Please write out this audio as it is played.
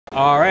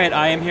All right,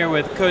 I am here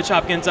with Coach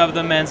Hopkins of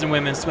the men's and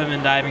women's swim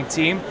and diving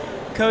team.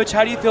 Coach,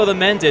 how do you feel the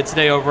men did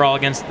today overall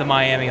against the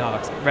Miami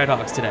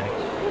Redhawks today?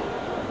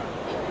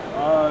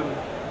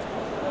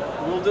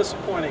 A little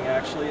disappointing,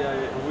 actually.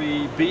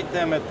 We beat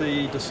them at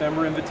the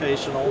December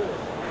Invitational,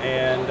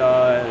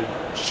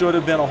 and should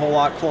have been a whole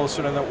lot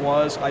closer than it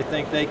was. I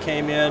think they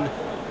came in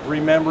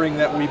remembering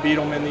that we beat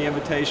them in the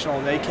Invitational,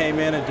 and they came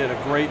in and did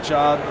a great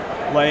job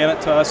laying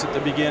it to us at the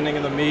beginning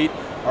of the meet.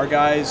 Our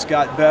guys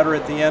got better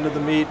at the end of the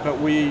meet, but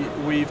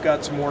we've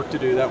got some work to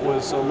do. That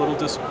was a little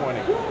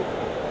disappointing.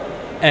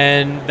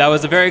 And that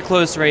was a very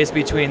close race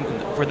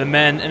for the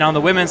men. And on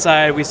the women's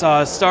side, we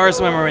saw a star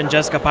swimmer in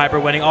Jessica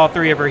Piper winning all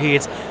three of her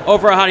heats.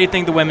 Overall, how do you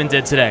think the women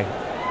did today?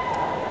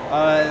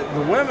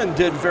 The women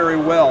did very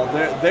well.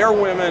 Their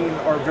women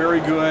are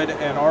very good,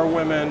 and our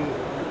women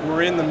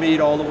were in the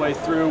meet all the way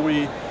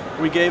through.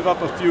 We gave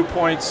up a few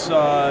points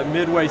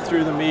midway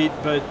through the meet,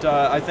 but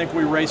I think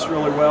we raced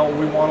really well.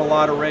 We won a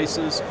lot of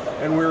races,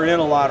 and we were in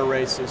a lot of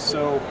races.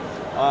 So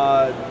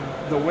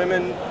the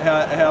women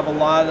have a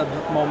lot of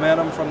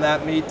momentum from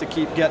that meet to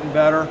keep getting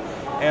better.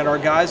 And our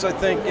guys, I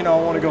think, I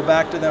want to go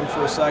back to them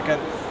for a second.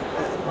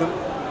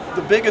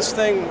 The biggest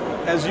thing,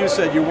 as you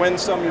said, you win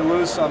some, you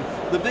lose some.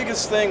 The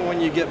biggest thing when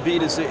you get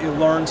beat is that you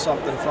learn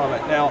something from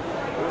it. Now,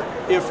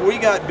 if we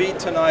got beat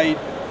tonight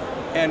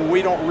and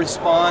we don't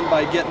respond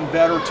by getting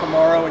better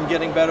tomorrow and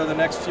getting better the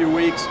next few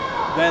weeks,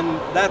 then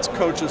that's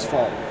coach's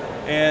fault.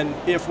 And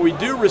if we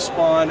do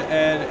respond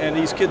and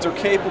these kids are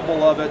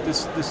capable of it,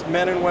 this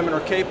men and women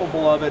are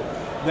capable of it,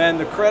 then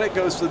the credit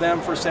goes to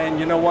them for saying,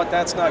 you know what,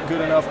 that's not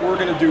good enough, we're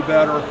going to do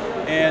better,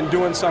 and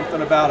doing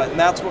something about it. And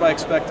that's what I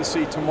expect to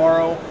see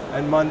tomorrow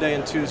and Monday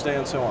and Tuesday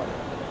and so on.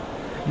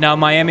 Now,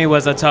 Miami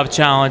was a tough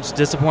challenge,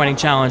 disappointing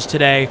challenge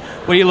today.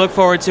 What do you look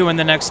forward to in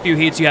the next few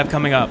heats you have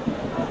coming up?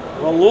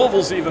 Well,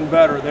 Louisville's even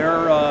better.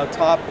 They're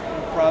top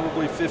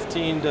probably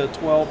 15 to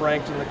 12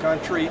 ranked in the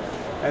country.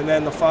 And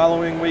then the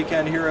following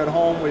weekend here at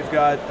home, we've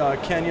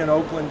got Kenya and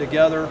Oakland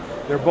together.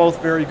 They're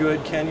both very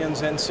good.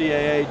 Kenya's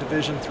NCAA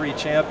Division III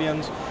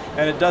champions.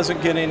 And it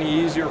doesn't get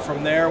any easier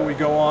from there. We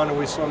go on and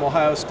we swim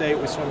Ohio State,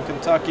 we swim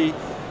Kentucky.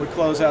 We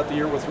close out the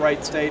year with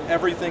Wright State.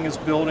 Everything is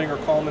building or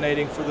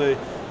culminating for the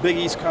Big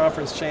East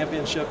Conference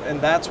Championship, and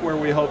that's where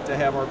we hope to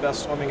have our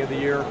best swimming of the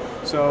year.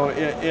 So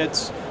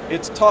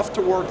it's tough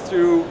to work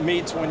through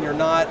meets when you're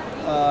not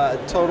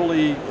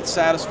totally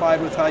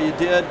satisfied with how you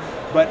did.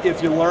 But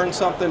if you learn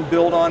something,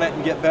 build on it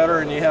and get better,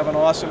 and you have an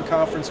awesome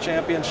conference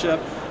championship,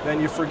 then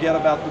you forget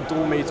about the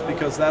dual meets,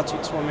 because that's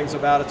what swimming's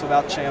about. It's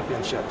about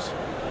championships.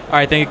 All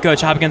right, thank you,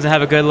 Coach Hopkins, and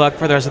have a good luck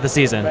for the rest of the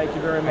season. Thank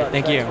you very much. Right,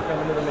 thank you. Thanks for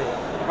coming to the meet.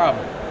 No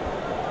problem.